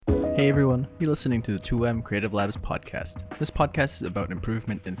Hey everyone, you're listening to the 2M Creative Labs podcast. This podcast is about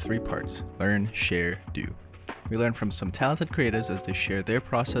improvement in 3 parts: learn, share, do. We learn from some talented creatives as they share their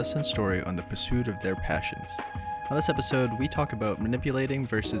process and story on the pursuit of their passions. On this episode, we talk about manipulating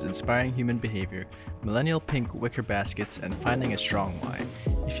versus inspiring human behavior, millennial pink wicker baskets, and finding a strong why.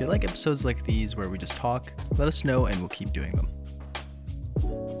 If you like episodes like these where we just talk, let us know and we'll keep doing them.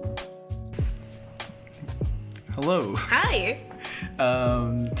 Hello. Hi.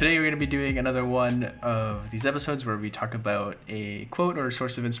 Today we're going to be doing another one of these episodes where we talk about a quote or a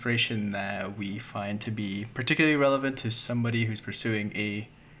source of inspiration that we find to be particularly relevant to somebody who's pursuing a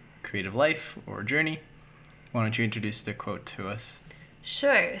creative life or journey. Why don't you introduce the quote to us?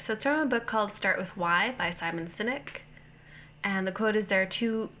 Sure. So it's from a book called Start With Why by Simon Sinek. And the quote is, there are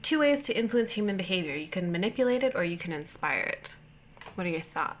two ways to influence human behavior. You can manipulate it or you can inspire it. What are your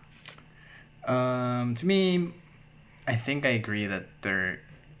thoughts? To me, I think I agree that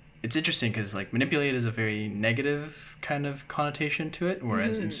it's interesting because like manipulate is a very negative kind of connotation to it,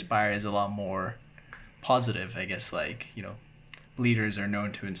 whereas inspire is a lot more positive. I guess leaders are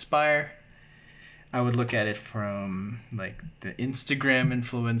known to inspire. I would look at it from like the Instagram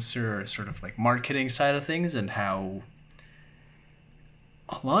influencer or sort of like marketing side of things, and how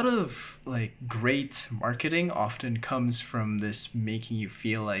a lot of like great marketing often comes from this making you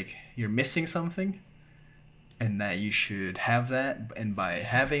feel like you're missing something and that you should have that, and by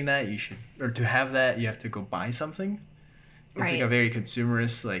having that to have that you have to go buy something. It's right. Like a very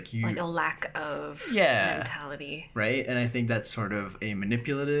consumerist, like a lack of mentality. Right? And I think that's sort of a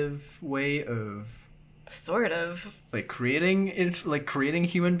manipulative way of like creating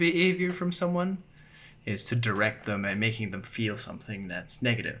human behavior from someone, is to direct them and making them feel something that's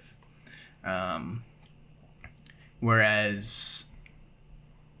negative. Whereas,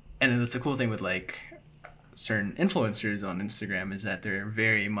 and that's a cool thing with like certain influencers on Instagram, is that they're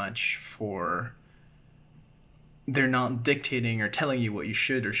very much they're not dictating or telling you what you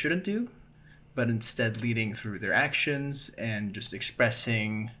should or shouldn't do, but instead leading through their actions and just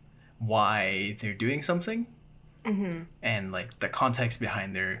expressing why they're doing something, and like the context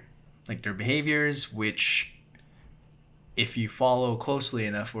behind their behaviors, which if you follow closely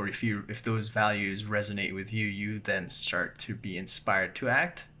enough, or if those values resonate with you, you then start to be inspired to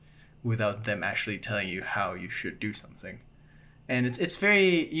act without them actually telling you how you should do something. And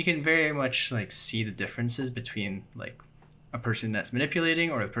you can very much like see the differences between like a person that's manipulating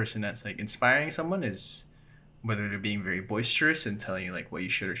or a person that's like inspiring someone, is whether they're being very boisterous and telling you like what you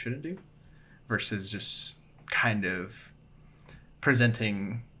should or shouldn't do, versus just kind of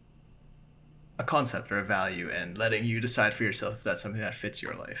presenting a concept or a value and letting you decide for yourself if that's something that fits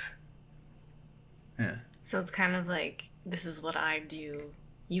your life. Yeah. So it's kind of like, this is what I do,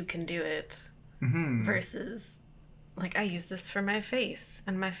 you can do it, versus like, I use this for my face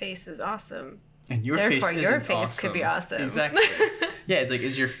and my face is awesome. And your Therefore, face your isn't face awesome. could be awesome. Exactly. Yeah, it's like,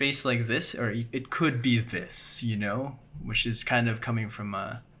 is your face like this, or it could be this, which is kind of coming from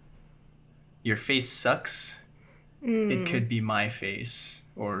your face sucks. It could be my face,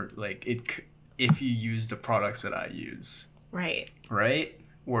 or like if you use the products that I use. Right.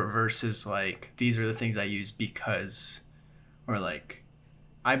 Or versus like, these are the things I use because, or like,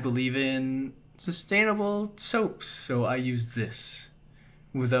 I believe in sustainable soaps, so I use this,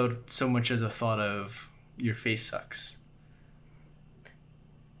 without so much as a thought of your face sucks.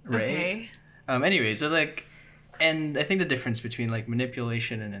 Right? Okay. Anyway, so like, and I think the difference between like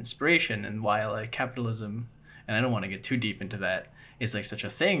manipulation and inspiration, and why like capitalism, and I don't want to get too deep into that, is like such a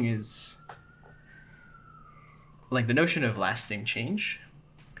thing, is like the notion of lasting change.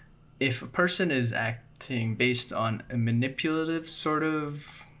 If a person is acting based on a manipulative sort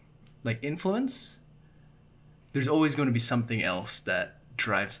of like influence, there's always going to be something else that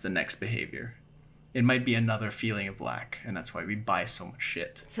drives the next behavior. It might be another feeling of lack, and that's why we buy so much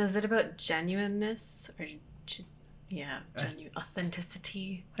shit. So is it about genuineness, or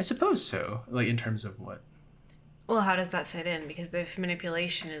authenticity? I suppose so. Like, in terms of what? Well, how does that fit in? Because if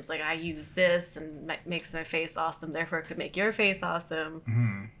manipulation is like, I use this and makes my face awesome, therefore it could make your face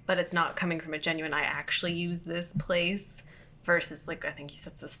awesome, but it's not coming from a genuine, I actually use this place, versus like, I think you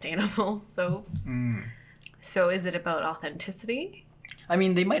said sustainable soaps. So is it about authenticity? I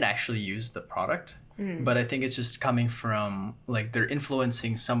mean, they might actually use the product, but I think it's just coming from like, they're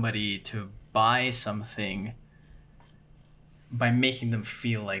influencing somebody to buy something by making them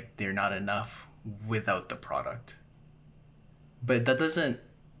feel like they're not enough without the product. But that doesn't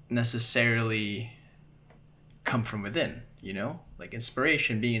necessarily come from within, like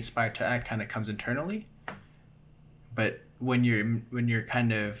inspiration, being inspired to act, kind of comes internally. But when you're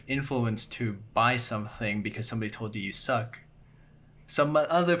kind of influenced to buy something because somebody told you suck, some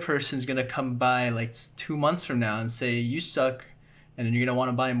other person's gonna come by like 2 months from now and say you suck, and then you're gonna want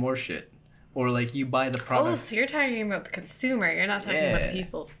to buy more shit, or like you buy the product. Oh, so you're talking about the consumer. You're not talking about the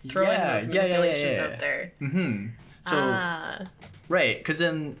people throwing those manipulations out there. Mm-hmm. So right, because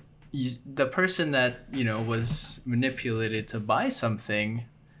then the person that was manipulated to buy something,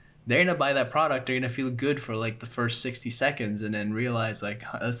 they're gonna buy that product. They're gonna feel good for like the first 60 seconds, and then realize like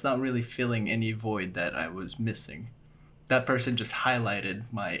it's not really filling any void that I was missing. That person just highlighted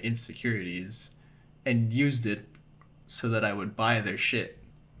my insecurities and used it so that I would buy their shit.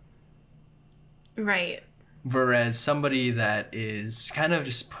 Right. Whereas somebody that is kind of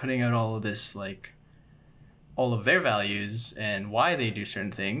just putting out all of this, like, all of their values and why they do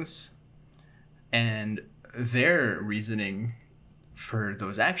certain things, and their reasoning for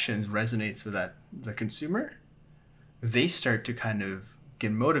those actions resonates with the consumer, they start to kind of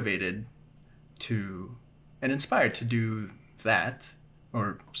get motivated to and inspired to do that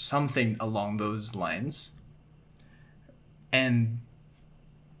or something along those lines, and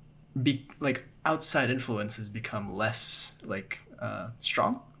be like outside influences become less like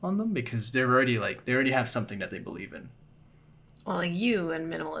strong on them because they already have something that they believe in. Well, like you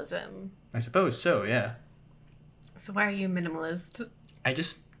and minimalism. I suppose so, yeah. So why are you minimalist? I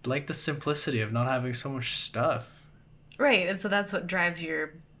just like the simplicity of not having so much stuff. Right, and so that's what drives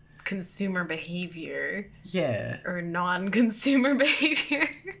your consumer behavior. Yeah. Or non-consumer behavior.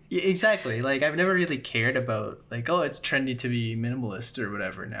 Yeah, exactly. Like, I've never really cared about, like, oh, it's trendy to be minimalist or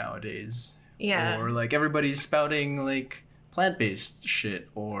whatever nowadays. Yeah. Or, like, everybody's spouting, like, plant-based shit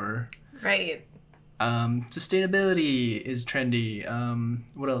or... Right. Sustainability is trendy.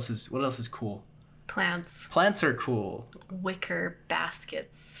 What else is cool? Plants. Plants are cool. Wicker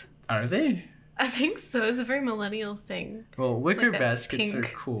baskets. Are they? I think so. It's a very millennial thing. Well, wicker like baskets are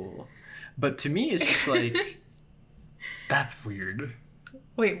cool. But to me, it's just like, that's weird.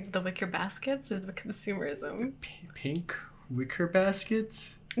 Wait, the wicker baskets or the consumerism? Pink wicker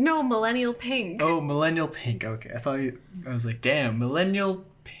baskets? No, millennial pink. Oh, millennial pink. Okay, I was like, damn, millennial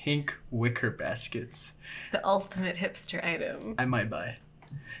pink wicker baskets. The ultimate hipster item. I might buy.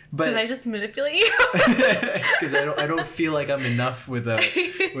 But did I just manipulate you? Because I don't feel like I'm enough without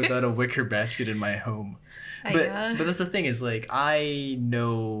a wicker basket in my home. But that's the thing is like I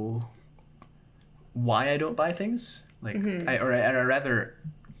know why I don't buy things. Like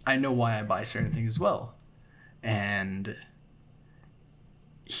I know why I buy certain things as well. And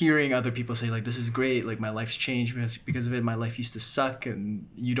hearing other people say like this is great, like my life's changed because of it, my life used to suck and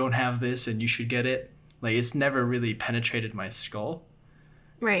you don't have this and you should get it. Like it's never really penetrated my skull.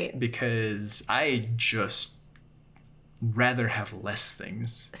 Right. Because I just rather have less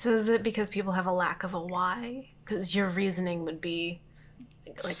things. So is it because people have a lack of a why? Because your reasoning would be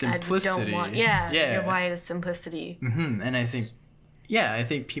like simplicity. I don't want your why is simplicity. Mm-hmm. And I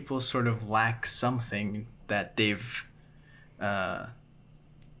think people sort of lack something that they've like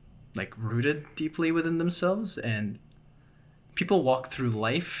rooted deeply within themselves, and people walk through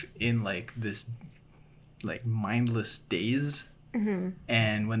life in like this like mindless daze. Mm-hmm.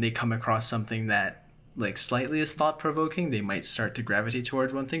 And when they come across something that like slightly is thought-provoking, they might start to gravitate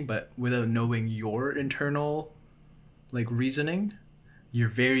towards one thing, but without knowing your internal like reasoning, you're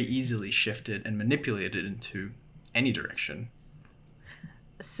very easily shifted and manipulated into any direction.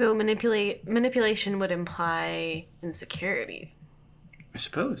 So manipulation would imply insecurity, I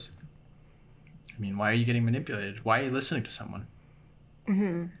suppose. I mean, why are you getting manipulated? Why are you listening to someone?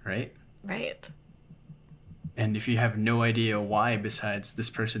 Mm-hmm. Right? Right. And if you have no idea why besides this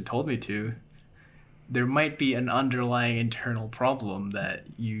person told me to, there might be an underlying internal problem that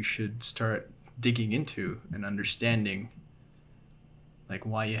you should start digging into and understanding, like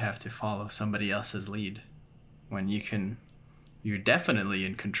why you have to follow somebody else's lead when you're definitely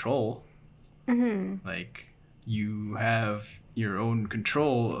in control. Mm-hmm. Like you have your own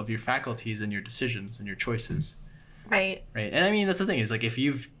control of your faculties and your decisions and your choices. Right. Right. And I mean, that's the thing is like if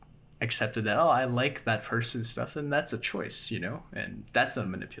you've accepted that, oh, I like that person's stuff, then that's a choice, and that's a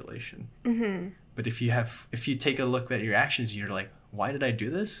manipulation. Mm-hmm. But if you take a look at your actions, you're like, why did I do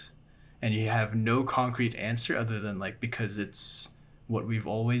this? And you have no concrete answer other than like, because it's what we've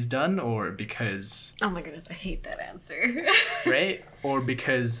always done, or because... Oh my goodness, I hate that answer. Right? Or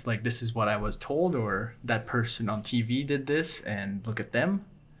because like, this is what I was told, or that person on TV did this and look at them.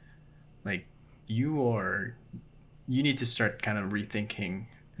 Like you need to start kind of rethinking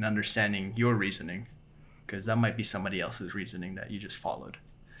and understanding your reasoning, because that might be somebody else's reasoning that you just followed.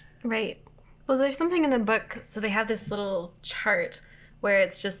 Right. Well, there's something in the book. So they have this little chart where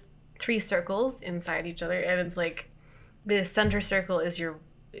it's just 3 circles inside each other, and it's like the center circle is your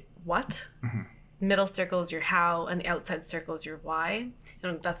what, mm-hmm. middle circle is your how, and the outside circle is your why.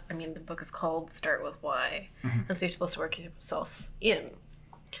 And that's, I mean, the book is called Start With Why. And so you're supposed to work yourself in.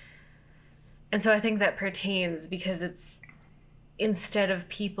 And so I think that pertains because it's, instead of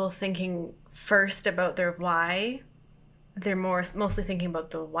people thinking first about their why, they're mostly thinking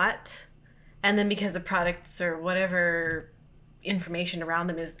about the what. And then because the products or whatever information around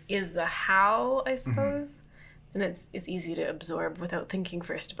them is the how, I suppose. And it's easy to absorb without thinking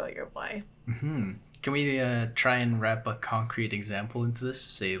first about your why. Can we try and wrap a concrete example into this?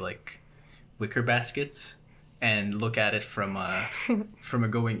 Say like wicker baskets, and look at it from a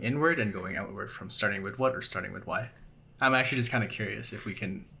going inward and going outward, from starting with what or starting with why. I'm actually just kind of curious if we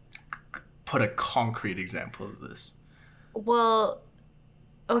can put a concrete example of this. Well,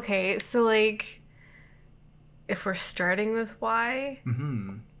 okay, so like if we're starting with why,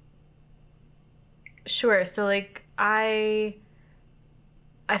 sure. So like I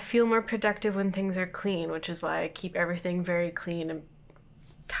feel more productive when things are clean, which is why I keep everything very clean and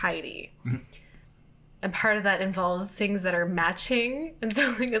tidy. And part of that involves things that are matching. And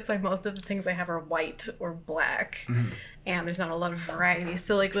so like it's like most of the things I have are white or black. And there's not a lot of variety.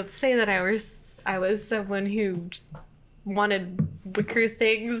 So like let's say that I was someone who just wanted wicker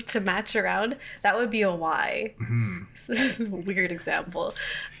things to match around. That would be a why. So this is a weird example.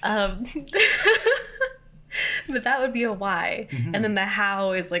 But that would be a why. And then the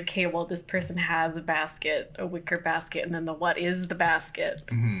how is like, okay, well, this person has a basket, a wicker basket, and then the what is the basket.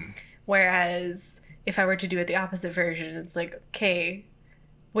 Whereas if I were to do it the opposite version, it's like, okay,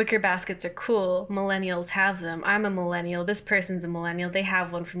 wicker baskets are cool. Millennials have them. I'm a millennial. This person's a millennial. They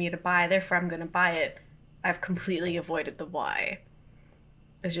have one for me to buy. Therefore, I'm going to buy it. I've completely avoided the why.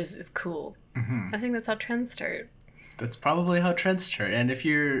 It's cool. I think that's how trends start. That's probably how trends start. And if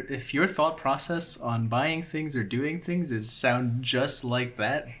your thought process on buying things or doing things is sound just like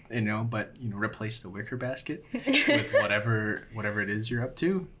that, but replace the wicker basket with whatever it is you're up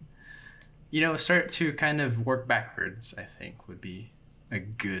to, start to kind of work backwards, I think would be a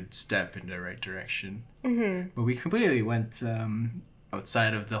good step in the right direction. But we completely went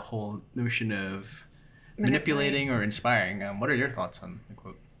outside of the whole notion of manipulating or inspiring. What are your thoughts on the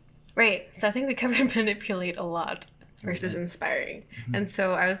quote? Right. So I think we covered manipulate a lot versus inspiring. And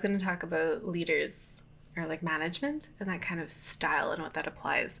so I was going to talk about leaders or like management and that kind of style and what that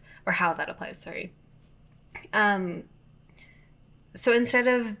applies, or how that applies, sorry. So instead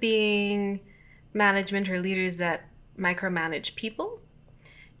of being management or leaders that micromanage people,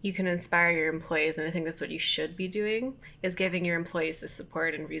 you can inspire your employees, and I think that's what you should be doing, is giving your employees the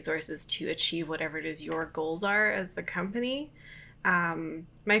support and resources to achieve whatever it is your goals are as the company.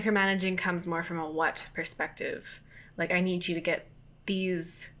 Micromanaging comes more from a what perspective. Like, I need you to get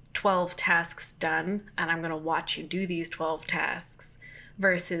these 12 tasks done, and I'm going to watch you do these 12 tasks,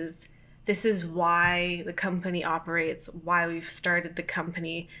 versus this is why the company operates, why we've started the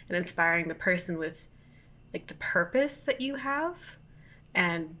company, and inspiring the person with like the purpose that you have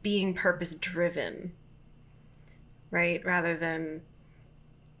and being purpose driven, right? Rather than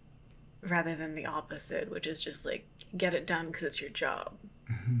the opposite, which is just like get it done because it's your job.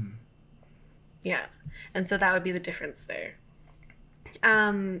 Yeah. And so that would be the difference there.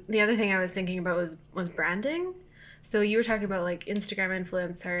 The other thing I was thinking about was branding. So you were talking about like Instagram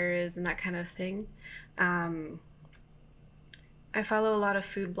influencers and that kind of thing. I follow a lot of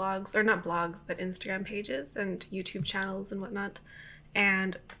food blogs, or not blogs, but Instagram pages and YouTube channels and whatnot.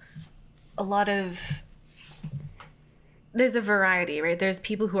 And there's a variety, right? There's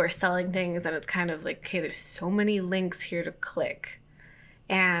people who are selling things and it's kind of like, okay, there's so many links here to click.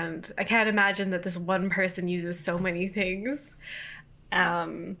 And I can't imagine that this one person uses so many things.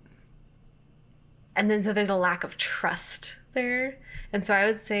 And then so there's a lack of trust there. And so I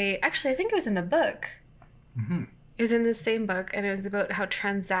would say, actually, I think it was in the book. It was in the same book, and it was about how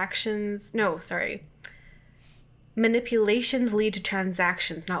manipulations lead to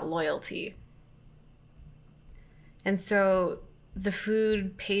transactions, not loyalty. And so the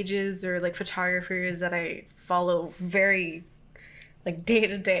food pages or like photographers that I follow very like day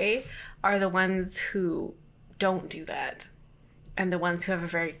to day are the ones who don't do that, and the ones who have a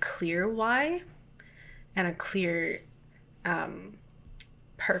very clear why and a clear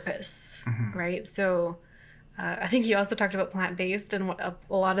purpose, right? So I think you also talked about plant-based, and a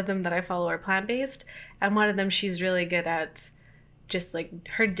lot of them that I follow are plant-based, and one of them, she's really good at just like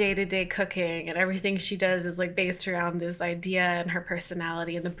her day-to-day cooking, and everything she does is like based around this idea and her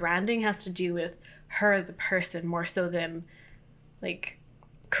personality, and the branding has to do with her as a person more so than like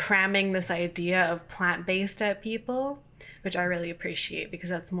cramming this idea of plant-based at people, which I really appreciate, because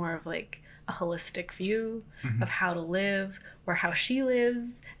that's more of like, a holistic view of how to live or how she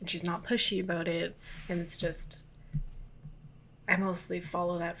lives, and she's not pushy about it. And it's just, I mostly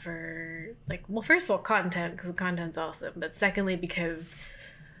follow that for, like, well, first of all, content, because the content's awesome, but secondly, because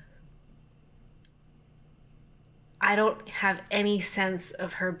I don't have any sense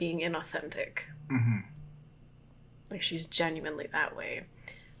of her being inauthentic. Like, she's genuinely that way,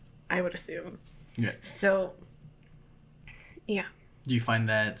 I would assume. Yeah. So, yeah. Do you find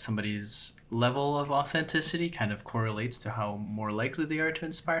that somebody's level of authenticity kind of correlates to how more likely they are to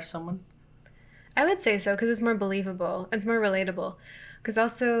inspire someone? I would say so, because it's more believable. It's more relatable. Because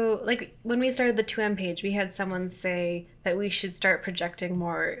also, like, when we started the 2M page, we had someone say that we should start projecting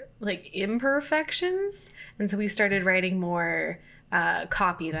more, like, imperfections. And so we started writing more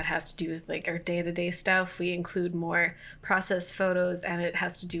copy that has to do with, like, our day-to-day stuff. We include more process photos, and it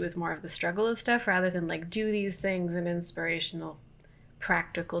has to do with more of the struggle of stuff, rather than, like, do these things and inspirational,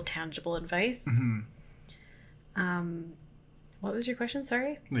 practical, tangible advice. What was your question?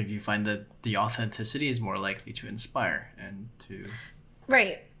 Sorry? Like, do you find that the authenticity is more likely to inspire and to...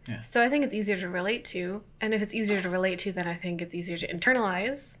 Right. Yeah. So I think it's easier to relate to. And if it's easier to relate to, then I think it's easier to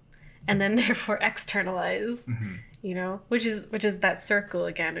internalize and then therefore externalize, you know, which is that circle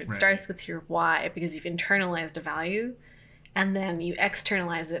again. It starts with your why, because you've internalized a value, and then you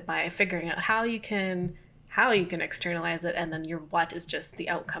externalize it by figuring out how you can externalize it, and then your what is just the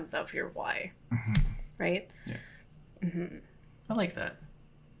outcomes of your why. Right? Yeah. I like that.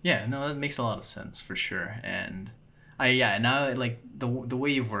 Yeah, no, that makes a lot of sense for sure. And now, like, the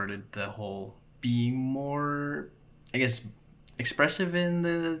way you've worded the whole being more, I guess, expressive in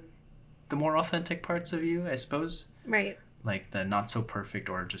the more authentic parts of you, I suppose. Right. Like the not so perfect,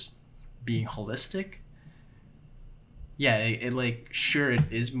 or just being holistic. Yeah, it like, sure, it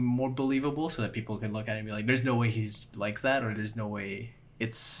is more believable, so that people can look at it and be like, there's no way he's like that, or there's no way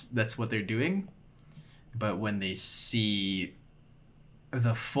that's what they're doing. But when they see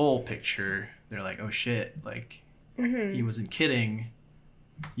the full picture, they're like, oh shit, like, he wasn't kidding.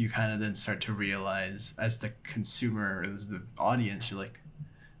 You kind of then start to realize, as the consumer, as the audience, you're like,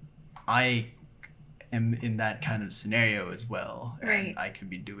 I am in that kind of scenario as well, and I could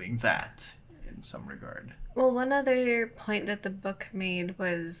be doing that in some regard. Well, one other point that the book made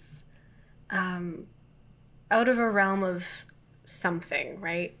was out of a realm of something,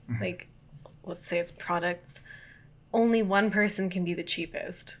 right? Like, let's say it's products, only one person can be the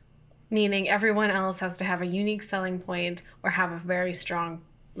cheapest, meaning everyone else has to have a unique selling point or have a very strong,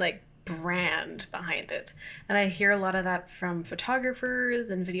 like, brand behind it. And I hear a lot of that from photographers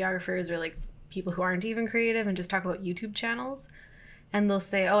and videographers, or, like, people who aren't even creative and just talk about YouTube channels. And they'll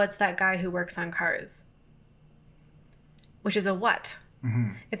say, oh, it's that guy who works on cars, which is a what.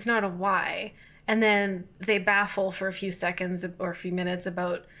 It's not a why. And then they baffle for a few seconds or a few minutes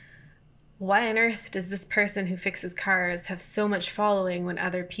about, why on earth does this person who fixes cars have so much following when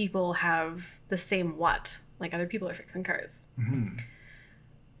other people have the same what? Like, other people are fixing cars.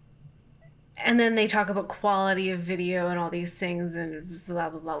 And then they talk about quality of video and all these things and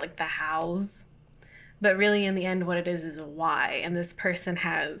blah, blah, blah, like the hows. But really, in the end, what it is a why. And this person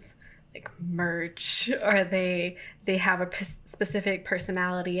has, like, merch, or they have a specific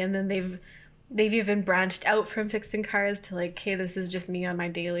personality, and then they've even branched out from fixing cars to, like, hey, this is just me on my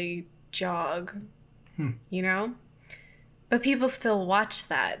daily jog, you know? But people still watch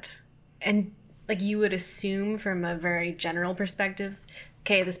that, and, like, you would assume from a very general perspective,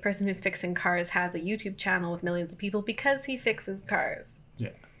 okay, this person who's fixing cars has a YouTube channel with millions of people because he fixes cars.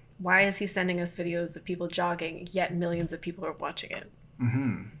 Yeah. Why is he sending us videos of people jogging, yet millions of people are watching it?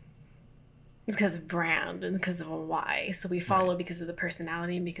 It's because of brand and because of a why. So we follow because of the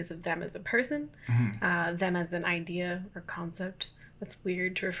personality and because of them as a person, them as an idea or concept. That's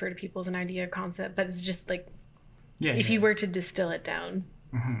weird to refer to people as an idea or concept, but it's just like, if you were to distill it down.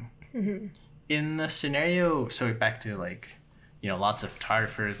 In the scenario, so back to, like, you know, lots of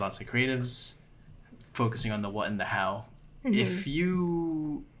photographers, lots of creatives focusing on the what and the how. If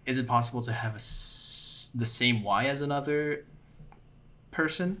you, is it possible to have the same why as another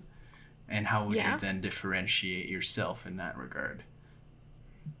person? And how would you then differentiate yourself in that regard?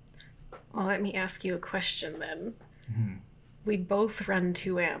 Well, let me ask you a question then. We both run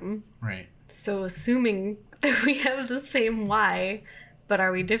 2M. Right. So assuming that we have the same why, but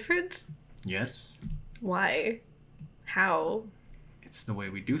are we different? Yes. Why? How? It's the way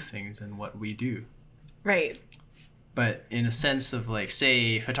we do things and what we do. Right. But in a sense of, like,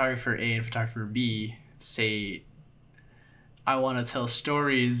 say photographer A and photographer B say, I want to tell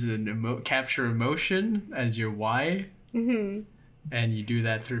stories and capture emotion as your why. And you do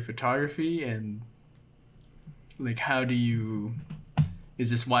that through photography, and, like, how do you, is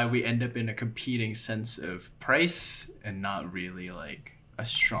this why we end up in a competing sense of price and not really like a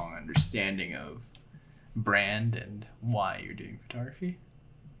strong understanding of brand and why you're doing photography?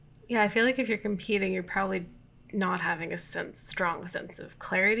 Yeah, I feel like if you're competing, you're probably not having a strong sense of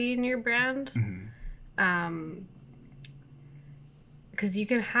clarity in your brand. Because you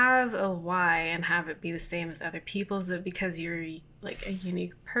can have a why and have it be the same as other people's, but because you're like a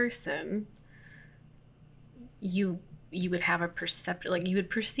unique person, you would have a perception, like you would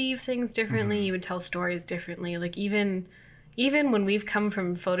perceive things differently, you would tell stories differently. Like even when we've come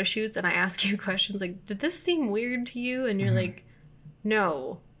from photo shoots and I ask you questions like, did this seem weird to you? And you're like,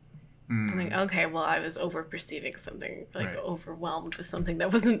 no. I'm like, okay, well, I was over perceiving something, like overwhelmed with something that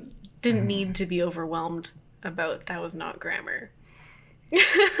didn't need to be overwhelmed about. That was not grammar.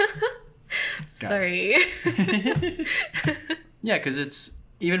 Sorry. Yeah, because it's,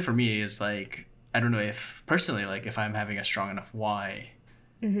 even for me, it's like, I don't know if personally, like if I'm having a strong enough why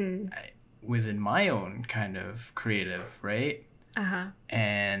within my own kind of creative, right?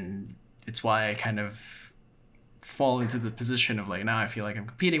 And it's why I kind of fall into the position of like, now I feel like I'm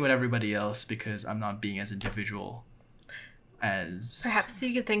competing with everybody else because I'm not being as individual as... Perhaps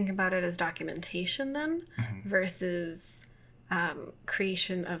you could think about it as documentation then versus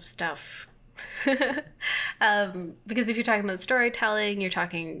creation of stuff. Because if you're talking about storytelling, you're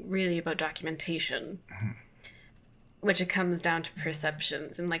talking really about documentation, which it comes down to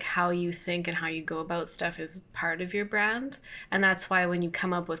perceptions, and like how you think and how you go about stuff is part of your brand. And that's why when you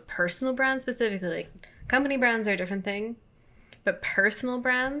come up with personal brands specifically, like company brands are a different thing, but personal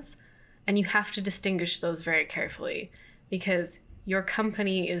brands, and you have to distinguish those very carefully, because your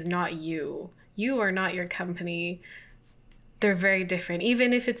company is not you. You are not your company. They're very different.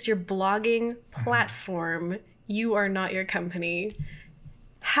 Even if it's your blogging platform, you are not your company.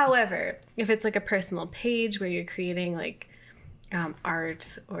 However, if it's like a personal page where you're creating like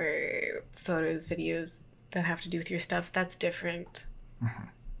art or photos, videos that have to do with your stuff, that's different.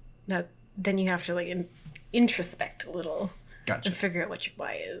 Then you have to like introspect a little and figure out what your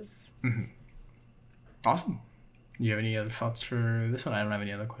why is. Awesome. Do you have any other thoughts for this one? I don't have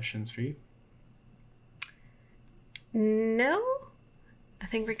any other questions for you. No, I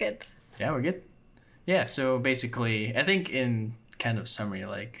think we're good. Yeah, we're good. Yeah, so basically, I think in kind of summary,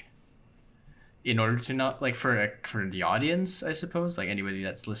 like, in order to not, like, for the audience, I suppose, like anybody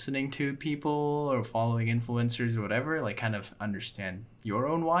that's listening to people or following influencers or whatever, like, kind of understand your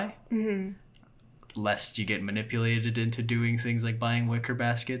own why, lest you get manipulated into doing things like buying wicker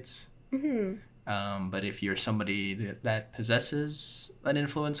baskets. But if you're somebody that possesses an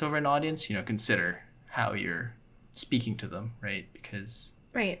influence over an audience, you know, consider how you're speaking to them, right? Because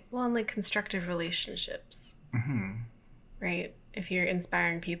well, and like constructive relationships, right? If you're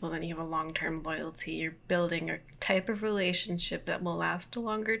inspiring people, then you have a long-term loyalty. You're building a type of relationship that will last a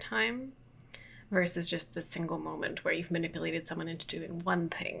longer time versus just the single moment where you've manipulated someone into doing one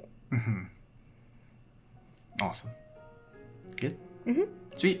thing. Awesome. Good.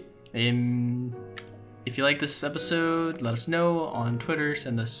 Sweet. If you like this episode, let us know on Twitter.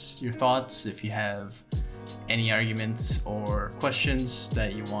 Send us your thoughts if you have any arguments or questions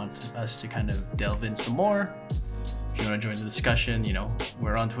that you want us to kind of delve in some more. If you want to join the discussion, you know,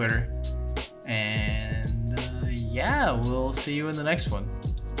 we're on Twitter. And yeah, we'll see you in the next one.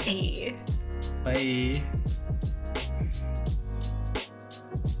 Hey. Bye.